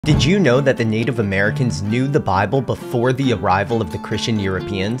Did you know that the Native Americans knew the Bible before the arrival of the Christian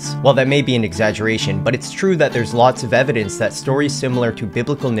Europeans? Well, that may be an exaggeration, but it's true that there's lots of evidence that stories similar to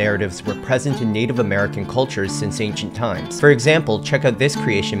biblical narratives were present in Native American cultures since ancient times. For example, check out this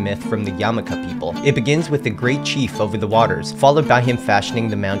creation myth from the Yamaka people. It begins with the great chief over the waters, followed by him fashioning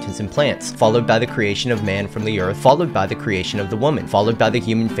the mountains and plants, followed by the creation of man from the earth, followed by the creation of the woman, followed by the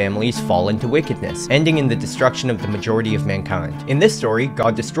human family's fall into wickedness, ending in the destruction of the majority of mankind. In this story,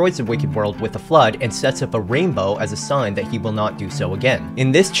 God destroys the wicked world with a flood and sets up a rainbow as a sign that he will not do so again.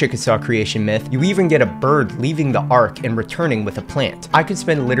 In this Chickasaw creation myth, you even get a bird leaving the ark and returning with a plant. I could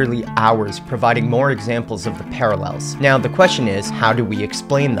spend literally hours providing more examples of the parallels. Now, the question is, how do we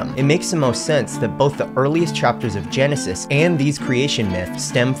explain them? It makes the most sense that both the earliest chapters of Genesis and these creation myths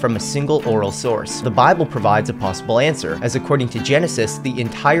stem from a single oral source. The Bible provides a possible answer, as according to Genesis, the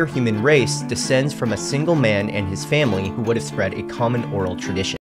entire human race descends from a single man and his family who would have spread a common oral tradition.